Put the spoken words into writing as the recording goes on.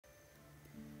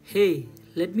Hey,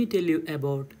 let me tell you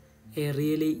about a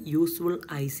really useful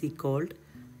IC called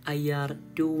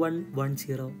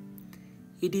IR2110.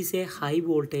 It is a high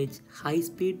voltage, high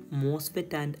speed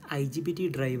MOSFET and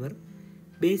IGBT driver.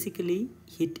 Basically,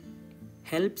 it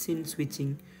helps in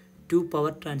switching two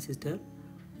power transistors,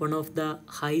 one of the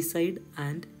high side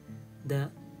and the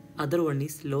other one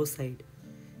is low side,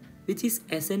 which is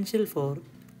essential for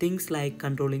things like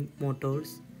controlling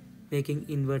motors, making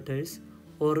inverters,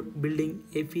 or building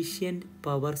efficient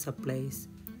power supplies.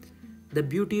 The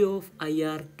beauty of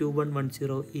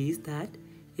IR2110 is that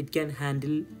it can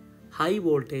handle high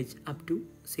voltage up to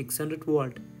 600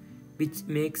 volt, which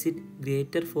makes it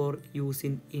greater for use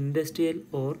in industrial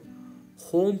or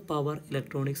home power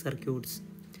electronic circuits.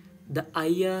 The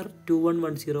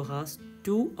IR2110 has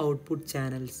two output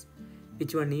channels,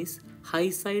 which one is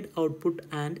high side output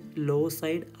and low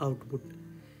side output,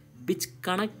 which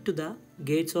connect to the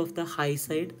gates of the high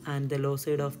side and the low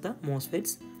side of the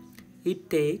MOSFETs. It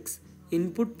takes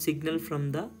input signal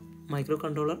from the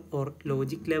microcontroller or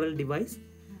logic level device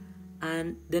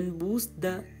and then boosts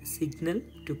the signal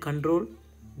to control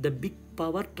the big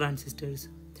power transistors.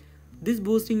 This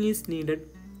boosting is needed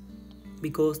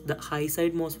because the high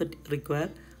side MOSFET require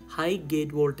high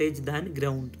gate voltage than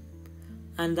ground,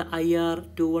 and the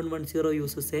IR2110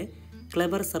 uses a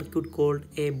clever circuit called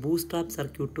a Bootstrap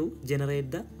circuit to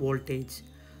generate the voltage.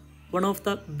 One of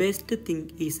the best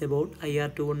thing is about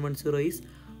IR2110 is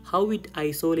how it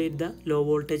isolates the low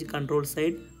voltage control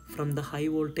side from the high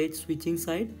voltage switching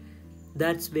side.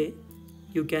 That's way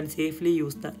you can safely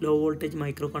use the low voltage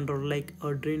microcontroller like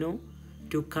Arduino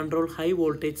to control high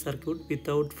voltage circuit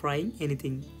without frying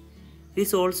anything. It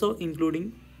is also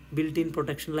including built-in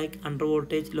protection like under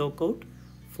voltage lockout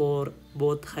for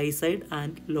both high side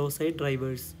and low side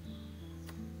drivers.